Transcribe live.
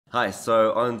Hi,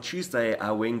 so on Tuesday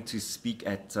I went to speak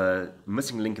at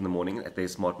Missing Link in the morning at their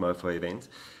Smart Mofo event,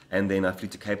 and then I flew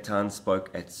to Cape Town, spoke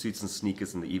at Suits and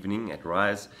Sneakers in the evening at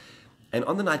Rise, and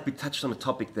on the night we touched on a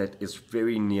topic that is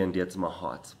very near and dear to my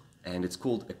heart, and it's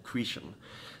called accretion.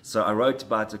 So I wrote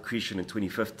about accretion in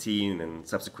 2015, and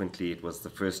subsequently it was the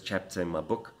first chapter in my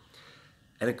book.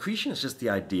 And accretion is just the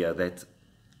idea that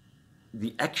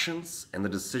the actions and the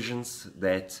decisions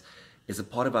that is a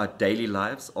part of our daily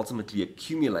lives ultimately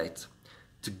accumulate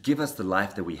to give us the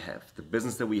life that we have, the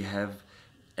business that we have,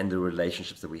 and the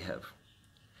relationships that we have.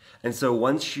 And so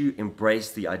once you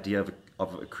embrace the idea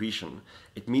of accretion,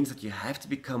 it means that you have to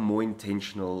become more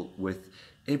intentional with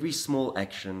every small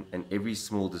action and every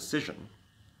small decision.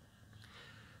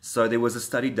 So there was a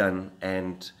study done,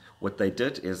 and what they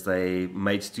did is they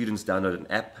made students download an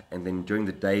app, and then during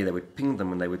the day they would ping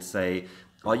them and they would say,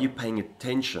 are you paying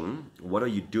attention? What are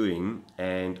you doing?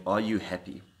 And are you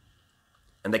happy?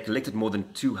 And they collected more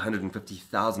than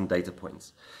 250,000 data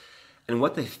points. And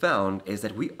what they found is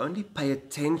that we only pay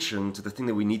attention to the thing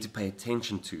that we need to pay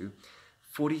attention to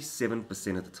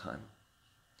 47% of the time.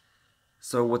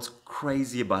 So what's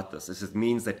crazy about this is it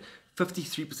means that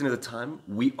 53% of the time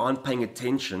we aren't paying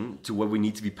attention to what we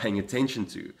need to be paying attention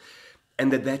to.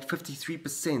 And that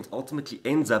 53% ultimately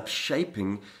ends up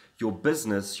shaping your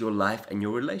business, your life, and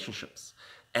your relationships.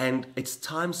 And it's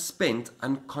time spent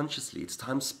unconsciously. It's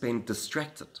time spent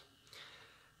distracted.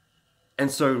 And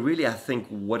so really I think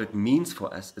what it means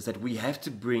for us is that we have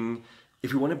to bring,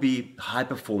 if we want to be high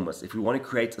performers, if we want to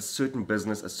create a certain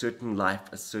business, a certain life,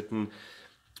 a certain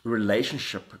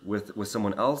relationship with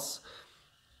someone else,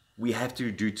 we have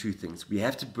to do two things. We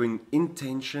have to bring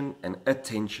intention and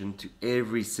attention to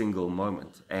every single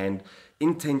moment. And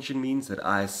intention means that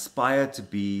I aspire to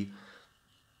be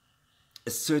a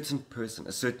certain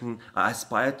person, I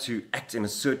aspire to act in a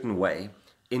certain way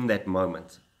in that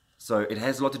moment. So it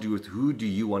has a lot to do with who do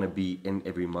you want to be in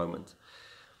every moment.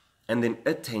 And then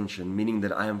attention, meaning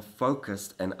that I am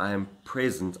focused and I am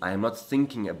present. I am not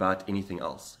thinking about anything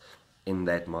else in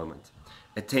that moment.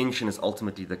 Attention is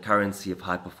ultimately the currency of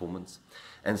high performance.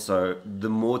 And so the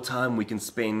more time we can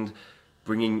spend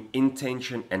bringing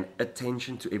intention and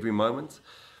attention to every moment,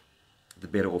 the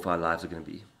better off our lives are going to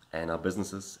be, and our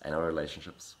businesses and our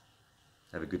relationships.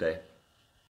 Have a good day.